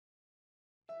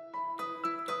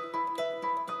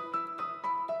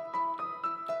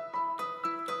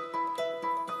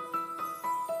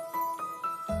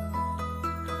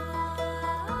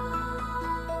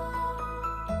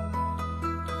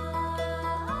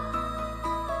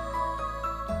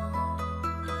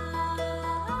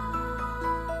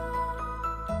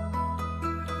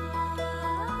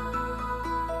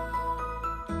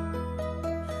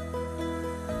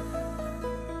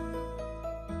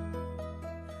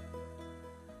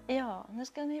Nu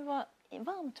ska ni vara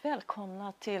varmt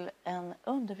välkomna till en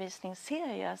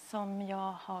undervisningsserie som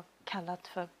jag har kallat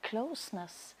för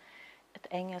closeness, ett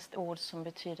engelskt ord som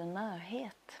betyder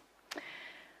närhet.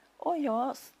 Och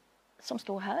jag som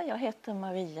står här, jag heter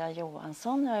Maria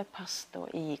Johansson, jag är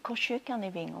pastor i Korskyrkan i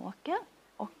Vingåker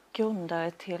och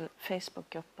grundare till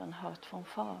Facebookgruppen Hört från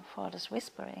far, Fathers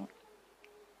Whispering.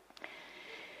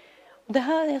 Det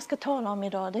här jag ska tala om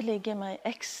idag, det ligger mig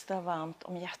extra varmt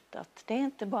om hjärtat. Det är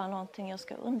inte bara någonting jag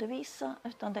ska undervisa,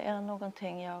 utan det är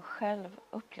någonting jag själv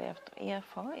upplevt och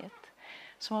erfarit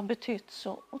som har betytt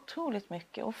så otroligt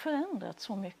mycket och förändrat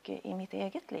så mycket i mitt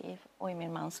eget liv och i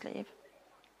min mans liv.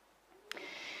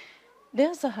 Det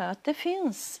är så här att det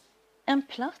finns en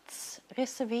plats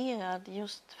reserverad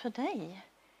just för dig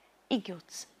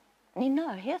i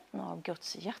närheten av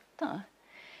Guds hjärta.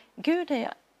 Gud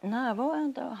är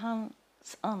närvarande och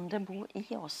hans ande bor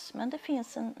i oss. Men det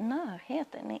finns en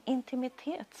närhet, en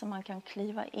intimitet som man kan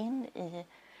kliva in i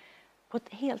på ett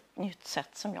helt nytt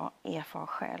sätt som jag erfar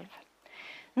själv.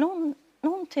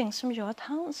 Någonting som gör att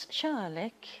hans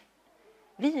kärlek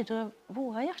vidrör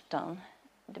våra hjärtan.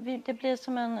 Det blir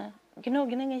som en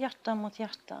gnuggning i hjärta mot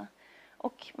hjärta.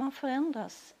 Och man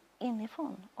förändras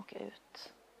inifrån och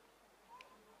ut.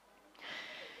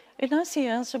 I den här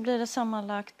serien så blir det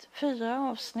sammanlagt 4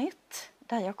 avsnitt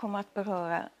där jag kommer att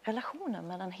beröra relationen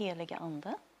med den heliga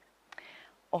ande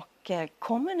och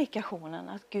kommunikationen,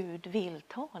 att Gud vill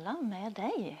tala med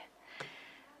dig.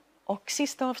 Och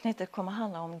sista avsnittet kommer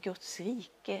handla om Guds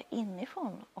rike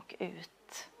inifrån och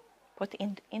ut på ett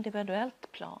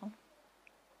individuellt plan.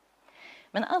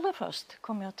 Men allra först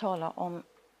kommer jag att tala om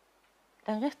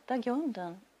den rätta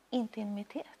grunden,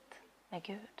 intimitet med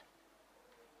Gud.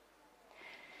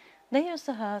 Det är ju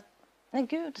så här att när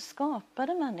Gud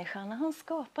skapade människan, när han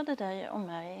skapade dig och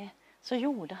mig, så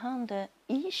gjorde han det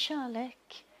i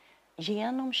kärlek,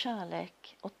 genom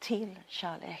kärlek och till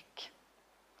kärlek.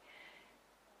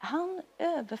 Han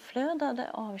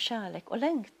överflödade av kärlek och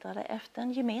längtade efter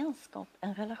en gemenskap,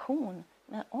 en relation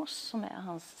med oss som är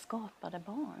hans skapade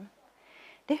barn.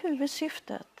 Det är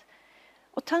huvudsyftet.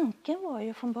 Och tanken var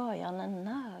ju från början en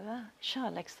nära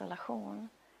kärleksrelation.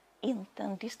 Inte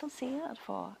en distanserad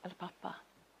far eller pappa.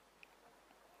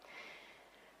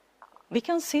 Vi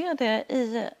kan se det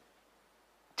i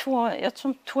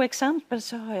två exempel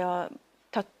så har jag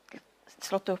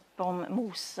slått upp om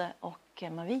Mose och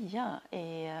Maria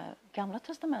i Gamla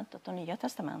testamentet och Nya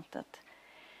testamentet.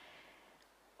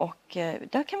 Och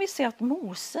där kan vi se att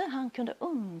Mose, han kunde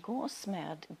umgås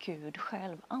med Gud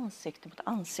själv, ansikte mot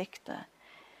ansikte.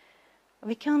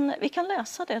 Vi kan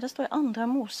läsa det står i Andra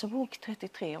Mosebok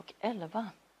 33 och 11.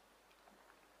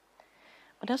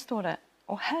 Och där står det: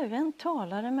 och Herren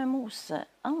talade med Mose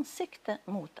ansikte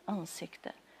mot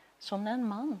ansikte, som när en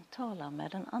man talar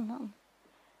med en annan.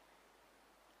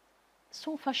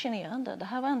 Så fascinerande. Det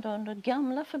här var ändå under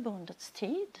gamla förbundets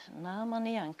tid, när man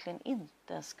egentligen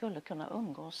inte skulle kunna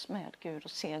umgås med Gud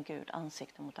och se Gud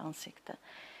ansikte mot ansikte.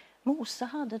 Mose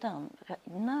hade den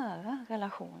nära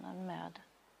relationen med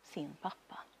sin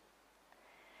pappa.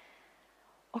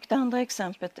 Och det andra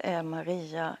exemplet är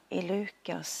Maria i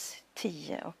Lukas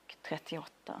 10 och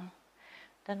 38.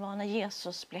 Det var när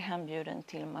Jesus blev hembjuden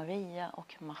till Maria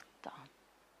och Marta.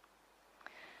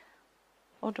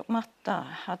 Och Marta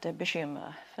hade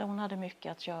bekymmer, för hon hade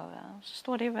mycket att göra. Så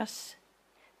står det i vers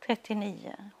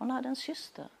 39. Hon hade en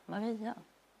syster, Maria,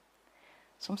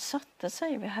 som satte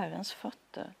sig vid Herrens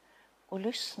fötter och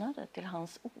lyssnade till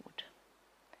hans ord.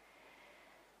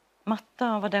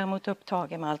 Marta var däremot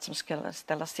upptagen med allt som skulle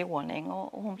ställas i ordning,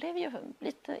 och hon blev ju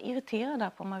lite irriterad där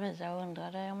på Maria och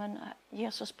undrade: men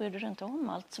Jesus, brydde du inte om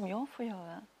allt som jag får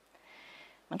göra?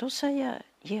 Men då säger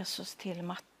Jesus till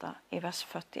Marta i vers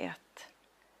 41: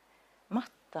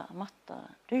 Marta, Marta,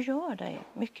 du gör dig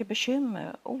mycket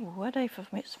bekymmer, oroar dig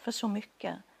för så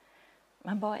mycket,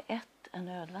 men bara ett är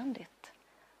nödvändigt,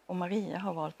 och Maria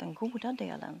har valt den goda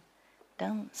delen,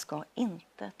 den ska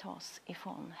inte tas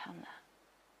ifrån henne.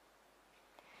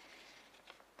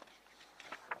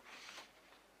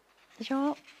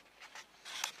 Ja,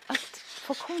 att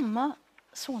få komma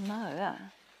så nära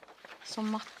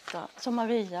som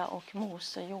Maria och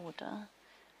Mose gjorde.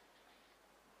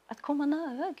 Att komma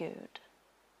nära Gud.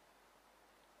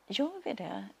 Gör vi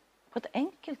det på ett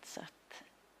enkelt sätt?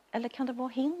 Eller kan det vara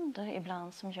hinder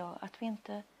ibland som gör att vi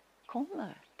inte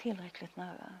kommer tillräckligt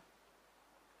nära?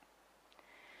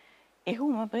 I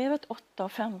Romarbrevet 8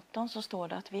 och 15 så står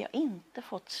det att vi har inte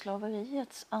fått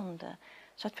slaveriets ande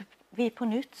så att vi på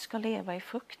nytt ska leva i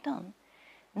fruktan.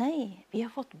 Nej, vi har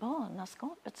fått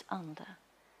barnaskapets ande,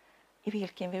 i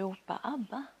vilken vi ropar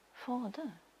Abba,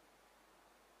 Fader.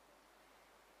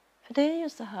 För det är ju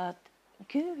så här att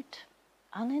Gud,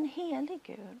 han är en helig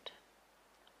Gud.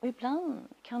 Och ibland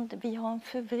kan vi ha en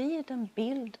förvriden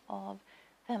bild av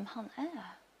vem han är.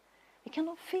 Vi kan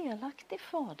ha en felaktig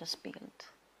fadersbild.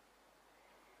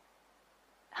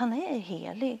 Han är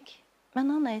helig, men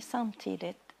han är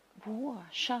samtidigt vår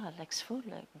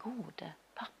kärleksfulla, gode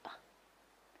pappa.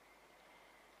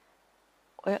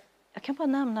 Och jag kan bara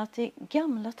nämna att i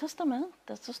Gamla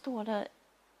testamentet så står det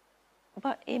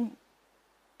bara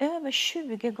över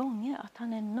 20 gånger att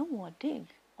han är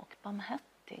nådig och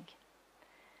barmhärtig.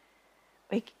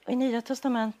 Och i Nya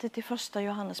testamentet i första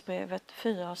Johannesbrevet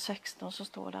 4:16 så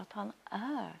står det att han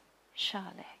är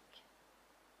kärlek.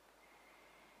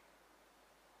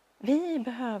 Vi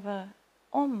behöver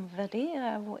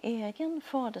omvärdera vår egen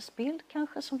fadersbild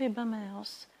kanske som vi bär med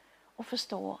oss och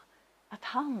förstå att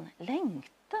han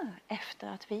längtar efter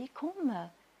att vi kommer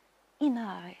i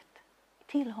närhet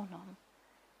till honom.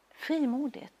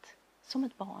 Frimodigt som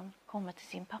ett barn kommer till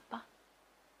sin pappa.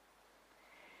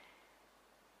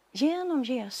 Genom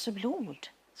Jesu blod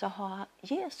så har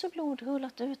Jesu blod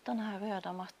rullat ut den här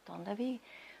röda mattan där vi,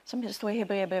 som det står i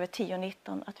Hebreerbrevet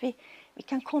 10:19, att vi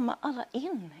kan komma alla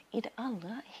in i det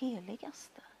allra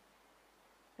heligaste.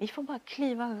 Vi får bara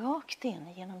kliva rakt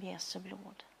in genom Jesu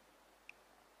blod.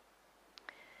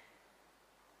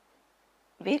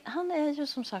 Han är ju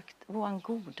som sagt vår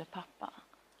gode pappa.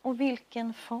 Och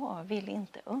vilken far vill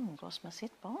inte umgås med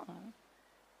sitt barn?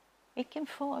 Vilken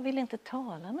far vill inte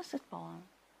tala med sitt barn?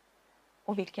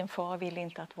 Och vilken far vill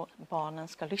inte att barnen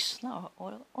ska lyssna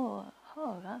och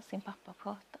höra sin pappa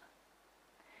prata?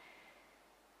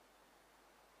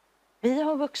 Vi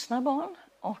har vuxna barn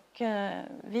och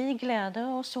vi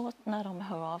gläder oss åt när de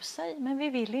hör av sig. Men vi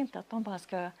vill inte att de bara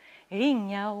ska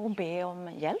ringa och be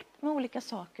om hjälp med olika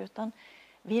saker. Utan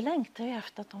vi längtar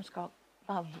efter att de ska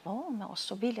bara vara med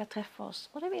oss och vilja träffa oss.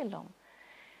 Och det vill de.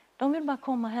 De vill bara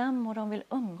komma hem och de vill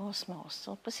umgås med oss.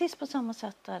 Och precis på samma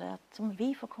sätt är det att som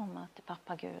vi får komma till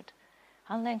pappa Gud.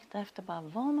 Han längtar efter bara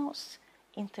vara med oss,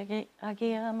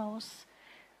 interagera med oss,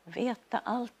 veta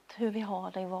allt hur vi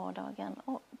har det i vardagen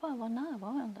och bara vara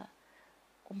närvarande.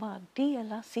 Och bara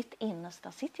dela sitt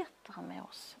innersta, sitt hjärta med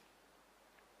oss.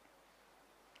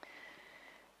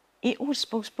 I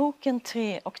Ordspråksboken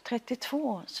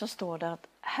 3:32 så står det att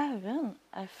Herren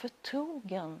är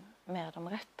förtrogen med de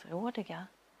rättrådiga.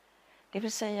 Det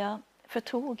vill säga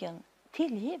förtrogen,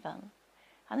 tillgiven.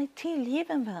 Han är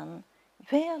tillgiven vän,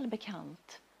 väl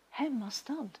bekant,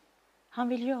 hemmastad. Han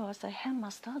vill göra sig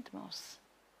hemmastad med oss.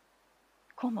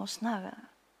 Komma oss nära.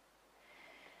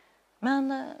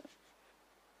 Men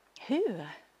hur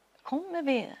kommer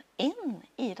vi in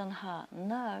i den här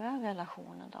nära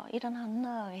relationen då? I den här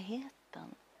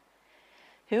närheten?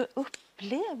 Hur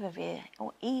upplever vi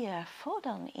och erfar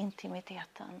den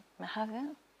intimiteten med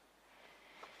Herren?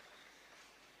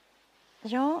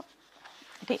 Ja,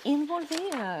 det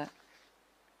involverar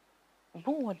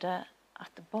både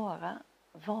att bara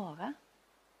vara,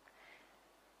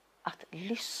 att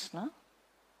lyssna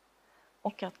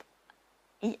och att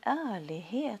i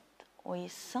ärlighet och i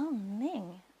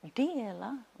sanning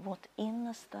dela vårt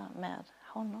innersta med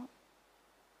honom.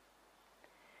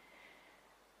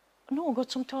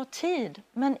 Något som tar tid,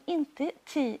 men inte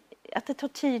att det tar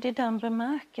tid i den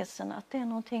bemärkelsen att det är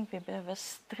någonting vi behöver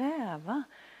sträva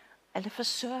eller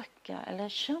försöka eller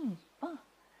kämpa.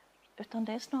 Utan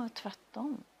det är snarare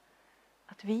tvärtom.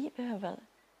 Att vi behöver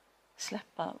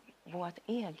släppa vårt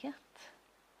eget.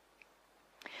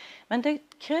 Men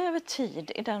det kräver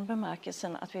tid i den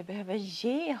bemärkelsen att vi behöver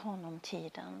ge honom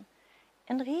tiden.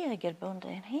 En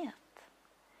regelbundenhet.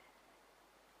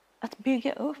 Att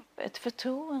bygga upp ett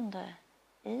förtroende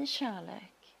i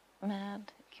kärlek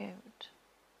med Gud.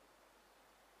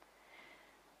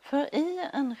 För i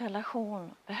en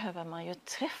relation behöver man ju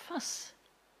träffas.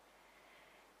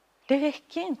 Det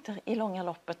räcker inte i långa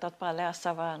loppet att bara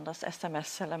läsa varandras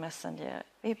sms eller messenger.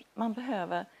 Man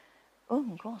behöver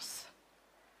umgås.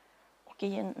 Och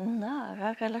i en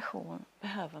nära relation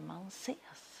behöver man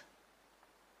ses.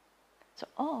 Så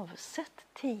avsätt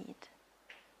tid.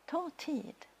 Ta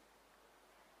tid.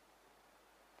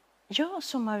 Gör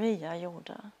som Maria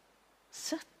gjorde.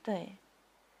 Sätt dig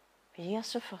vid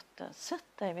Jesu fötter.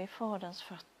 Sätt dig vid Faderns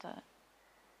fötter.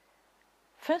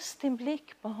 Fäst din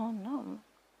blick på honom.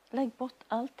 Lägg bort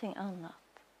allting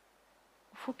annat.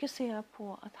 Och fokusera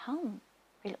på att han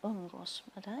vill umgås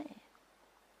med dig.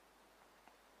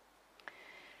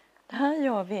 Det här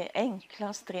gör vi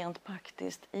enklast rent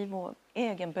praktiskt i vår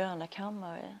egen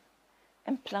bönekammare.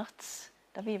 En plats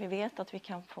där vi vet att vi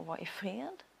kan få vara i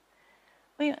fred.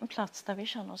 Och en plats där vi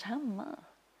känner oss hemma.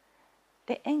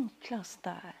 Det är enklast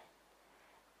där.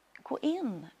 Gå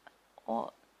in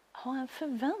och ha en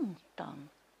förväntan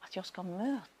att jag ska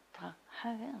möta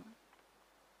Herren.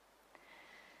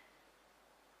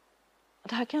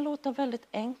 Det här kan låta väldigt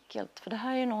enkelt, för det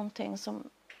här är någonting som,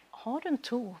 har du en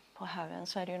tro på Herren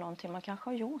så är det ju någonting man kanske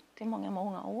har gjort i många,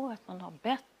 många år. Att man har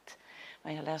bett,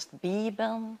 man har läst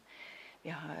Bibeln, vi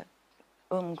har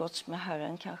umgåtts med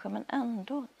Herren kanske, men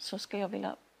ändå så ska jag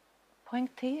vilja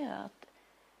poängtera att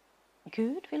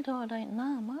Gud vill dra dig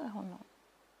närmare honom.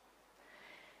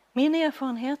 Min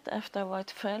erfarenhet efter att ha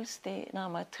varit frälst i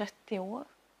närmare 30 år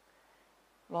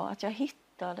var att jag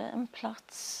hittade en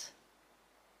plats.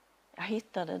 Jag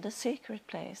hittade the secret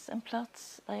place, en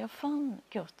plats där jag fann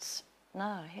Guds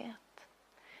närhet.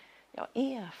 Jag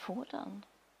erfor den.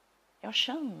 Jag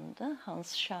kände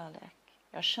hans kärlek.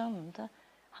 Jag kände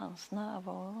hans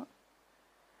närvaro.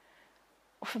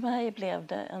 Och för mig blev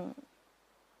det en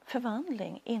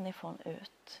förvandling inifrån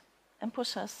ut. En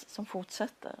process som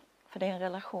fortsätter, för det är en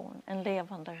relation, en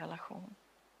levande relation.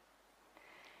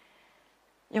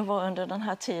 Jag var under den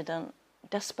här tiden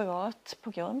desperat på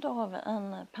grund av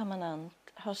en permanent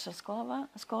hörselskada.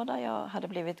 Jag hade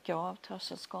blivit gravt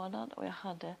hörselskadad och jag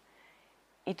hade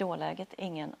i dåläget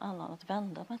ingen annan att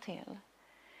vända mig till.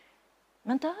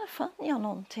 Men där fann jag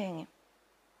någonting.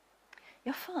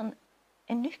 Jag fann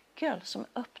en nyckel som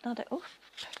öppnade upp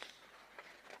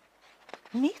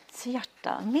mitt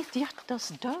hjärtas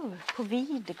dörr på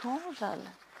vid gavel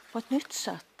på ett nytt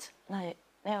sätt när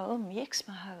jag umgicks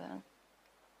med Herren.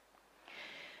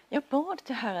 Jag bad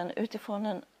till Herren utifrån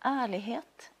en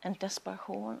ärlighet, en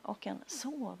desperation och en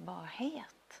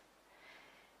sårbarhet.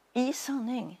 I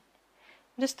sanning.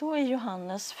 Det står i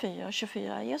Johannes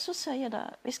 4:24. Jesus säger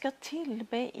där, vi ska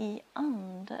tillbe i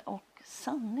ande och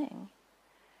sanning.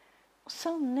 Och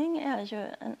sanning är ju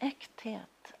en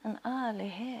äkthet, en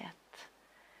ärlighet.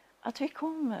 Att vi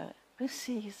kommer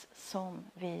precis som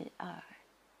vi är.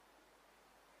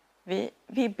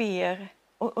 Vi ber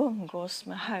och umgås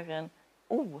med Herren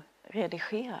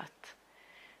oredigerat.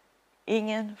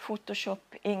 Ingen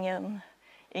Photoshop,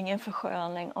 ingen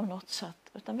försköning av något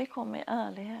sätt, utan vi kom i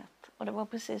ärlighet. Och det var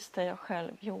precis det jag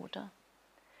själv gjorde.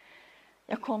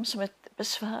 Jag kom som ett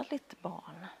besvärligt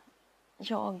barn.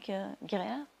 Jag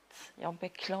grät, jag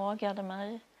beklagade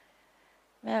mig.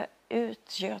 Men jag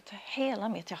utgöt hela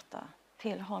mitt hjärta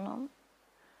till honom.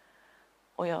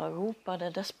 Och jag ropade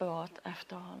desperat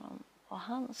efter honom. Och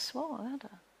han svarade.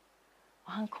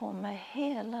 Och han kom med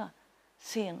hela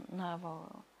sin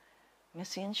närvaro. Med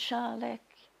sin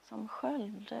kärlek som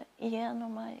sköljde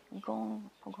igenom mig gång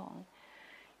på gång.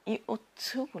 I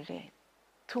otrolig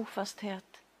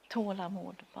trofasthet,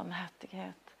 tålamod,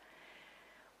 barmhärtighet.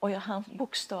 Och han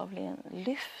bokstavligen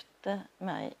lyfte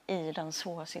mig i den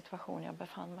svåra situation jag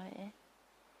befann mig i.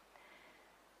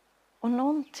 Och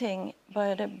någonting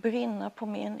började brinna på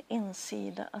min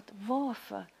insida, att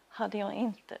varför hade jag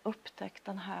inte upptäckt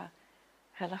den här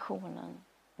relationen,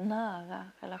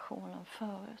 nära relationen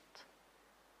förut?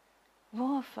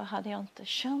 Varför hade jag inte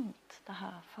känt det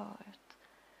här förut?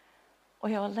 Och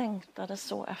jag längtade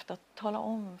så efter att tala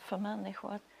om för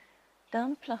människor att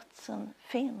den platsen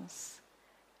finns.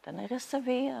 Den är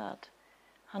reserverad.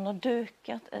 Han har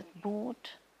dukat ett bord.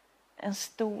 En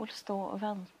stol står och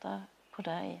väntar på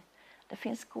dig. Det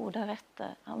finns goda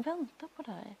rätter. Han väntar på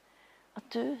dig.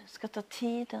 Att du ska ta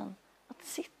tiden att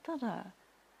sitta där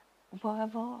och bara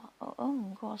vara och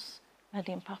umgås med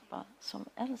din pappa som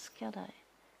älskar dig.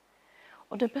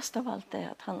 Och det bästa av allt är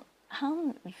att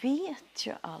han vet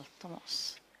ju allt om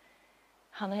oss.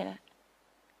 Han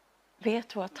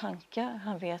vet våra tankar,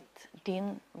 han vet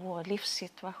vår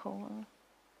livssituation.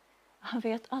 Han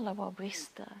vet alla våra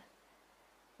brister.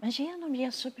 Men genom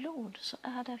Jesu blod så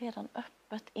är det redan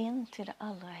öppet in till det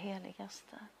allra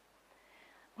heligaste.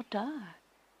 Och där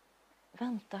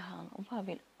väntar han och bara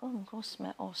vill umgås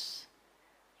med oss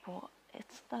på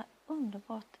ett sådär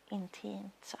underbart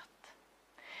intimt sätt.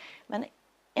 Men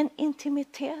en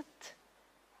intimitet,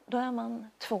 då är man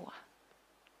två.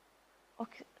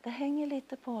 Och det hänger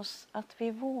lite på oss att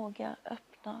vi vågar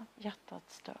öppna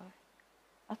hjärtats dörr.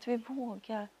 Att vi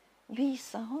vågar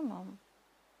visa honom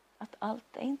att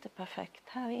allt är inte perfekt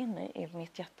här inne i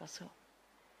mitt hjärtas rum.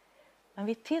 Men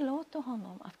vi tillåter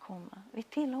honom att komma. Vi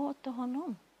tillåter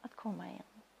honom att komma in.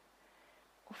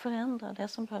 Och förändra det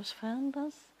som behövs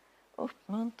förändras.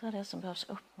 Uppmuntra det som behövs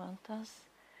uppmuntras.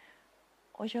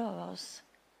 Och göra oss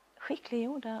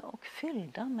skickliggjorda och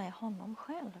fyllda med honom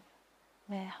själv.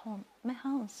 Med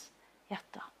hans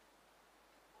hjärta.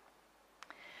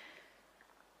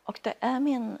 Och det är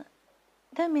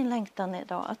min längtan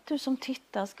idag, att du som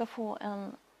tittar ska få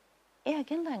en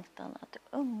egen längtan att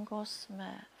umgås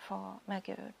med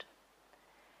Gud.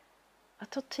 Att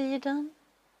ta tiden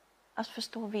att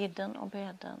förstå vidden och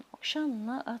bredden och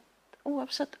känna att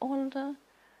oavsett ålder,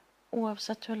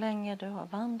 oavsett hur länge du har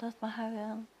vandrat med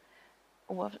Herren,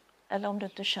 eller om du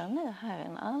inte känner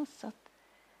Herren alls, att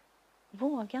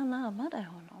våga närma dig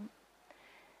honom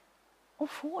och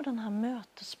få den här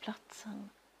mötesplatsen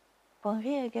på en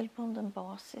regelbunden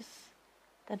basis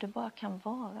där du bara kan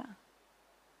vara.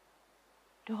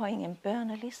 Du har ingen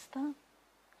bönelista,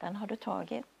 den har du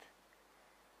tagit.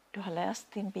 Du har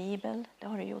läst din bibel, det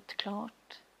har du gjort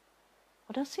klart.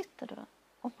 Och där sitter du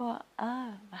och bara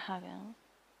är med Herren.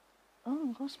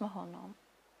 Umgås med honom.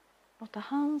 Låta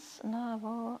hans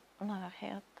närvaro och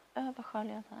närhet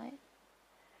överskölja dig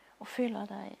och fylla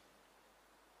dig.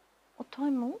 Och ta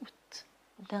emot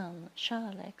den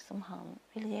kärlek som han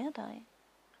vill ge dig.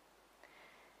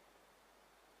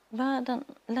 Världen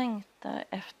längtar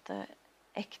efter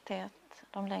äkthet.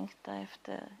 De längtar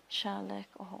efter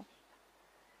kärlek och hopp.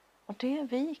 Och det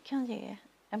vi kan ge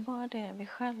är bara det vi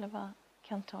själva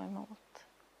kan ta emot.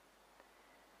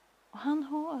 Och han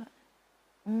har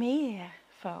mer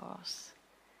för oss.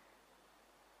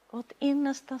 Vårt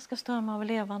innersta ska strömma av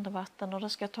levande vatten, och då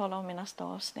ska jag tala om i nästa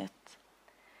avsnitt.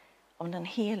 Om den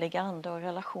heliga ande och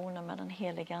relationen med den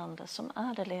heliga ande som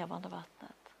är det levande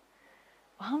vattnet.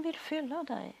 Och han vill fylla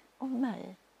dig och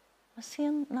mig med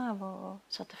sin närvaro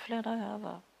så att det flödar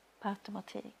över per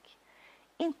automatik.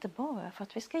 Inte bara för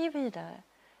att vi ska ge vidare,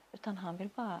 utan han vill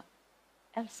bara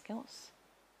älska oss.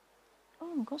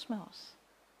 Umgås med oss.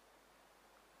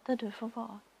 Där du får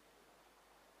vara.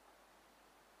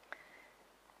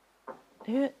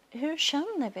 Hur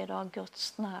känner vi då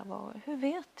Guds närvaro? Hur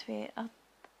vet vi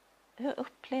hur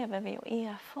upplever vi och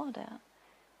erfar det?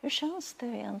 Hur känns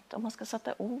det rent om man ska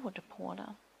sätta ord på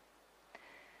det?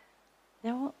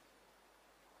 Ja,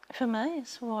 för mig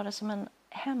så var det som en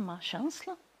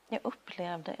hemmakänsla. Jag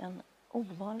upplevde en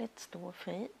ovanligt stor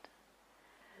frid.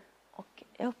 Och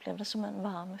jag upplevde som en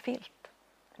varm filt.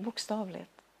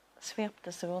 Bokstavligt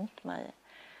sveptes runt mig.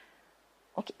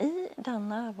 Och i den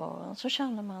närvaron så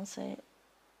känner man sig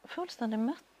fullständigt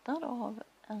mättad av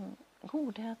en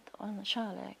godhet och en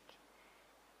kärlek.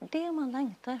 Det man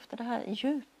längtar efter, det här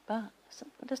djupa.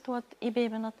 Det står i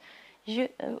Bibeln att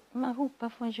man ropar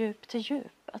från djup till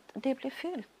djup. Att det blir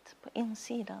fyllt på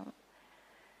insidan.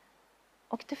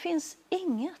 Och det finns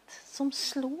inget som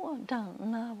slår den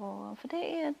närvaron. För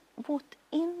det är vårt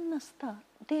innersta,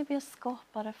 det vi är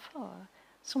skapade för,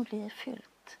 som blir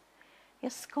fyllt. Vi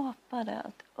är skapade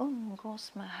att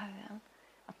umgås med Herren.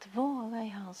 Att vara i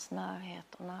hans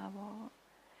närhet och närvaro.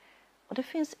 Och det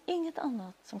finns inget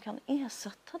annat som kan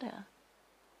ersätta det.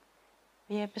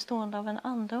 Vi är bestående av en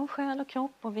ande och själ och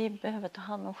kropp, och vi behöver ta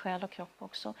hand om själ och kropp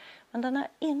också. Men den här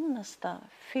innersta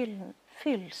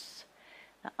fylls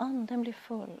när anden blir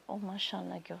full och man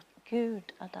känner att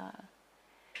Gud är där.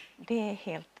 Det är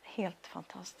helt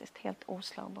fantastiskt, helt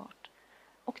oslagbart.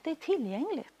 Och det är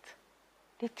tillgängligt.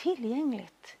 Det är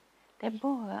tillgängligt. Det är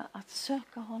bara att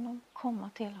söka honom, komma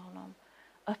till honom,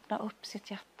 öppna upp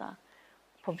sitt hjärta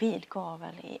på vid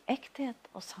gavel i äkthet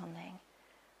och sanning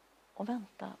och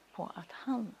vänta på att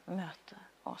han möter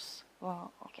oss var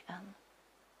och en.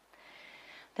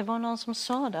 Det var någon som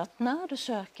sa det, att när du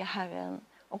söker Herren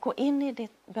och går in i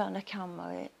ditt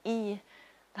bönekammare i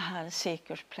det här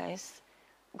secret place,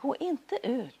 gå inte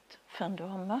ut förrän du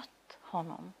har mött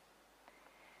honom.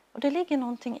 Och det ligger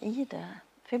någonting i det,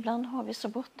 för ibland har vi så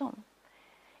bråttom.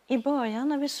 I början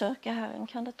när vi söker Herren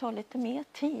kan det ta lite mer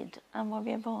tid än vad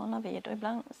vi är vana vid. Och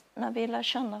ibland när vi lär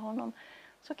känna honom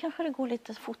så kanske det går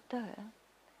lite fortare.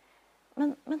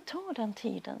 Men ta den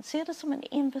tiden. Se det som en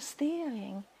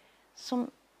investering.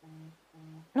 Som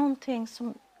någonting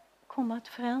som kommer att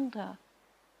förändra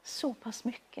så pass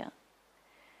mycket.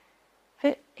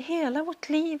 För hela vårt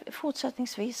liv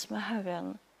fortsättningsvis med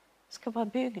Herren ska vara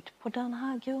byggd på den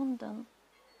här grunden.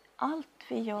 Allt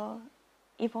vi gör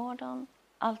i vardagen,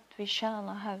 allt vi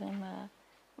tjänar Herren med,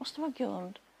 måste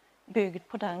vara byggd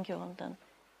på den grunden.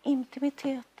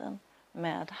 Intimiteten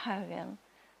med Herren,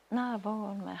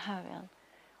 närvaron med Herren.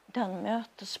 Den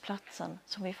mötesplatsen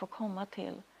som vi får komma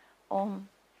till om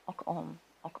och om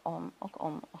och om och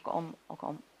om och om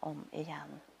och om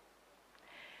igen.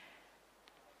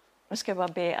 Nu ska jag bara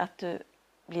be att du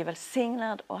blir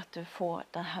välsignad och att du får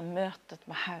det här mötet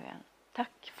med Herren.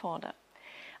 Tack Fader.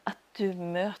 Att du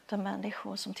möter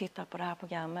människor som tittar på det här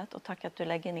programmet, och tack att du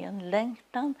lägger ner en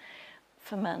längtan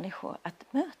för människor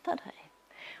att möta dig.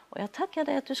 Och jag tackar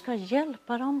dig att du ska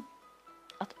hjälpa dem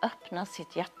att öppna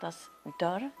sitt hjärtas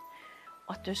dörr,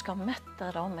 och att du ska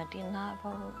mätta dem med din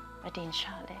närvaro, med din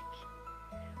kärlek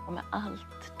och med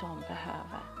allt de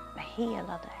behöver, med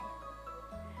hela dig.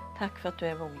 Tack för att du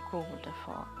är vår gode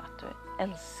far, att du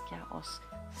älskar oss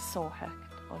så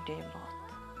högt och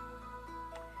dyrbart.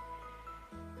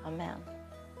 Amen.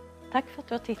 Tack för att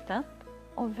du har tittat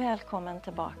och välkommen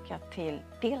tillbaka till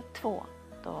del 2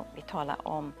 då vi talar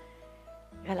om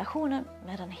relationen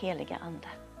med den heliga Ande.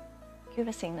 Gud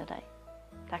välsigne dig.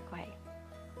 Tack och hej.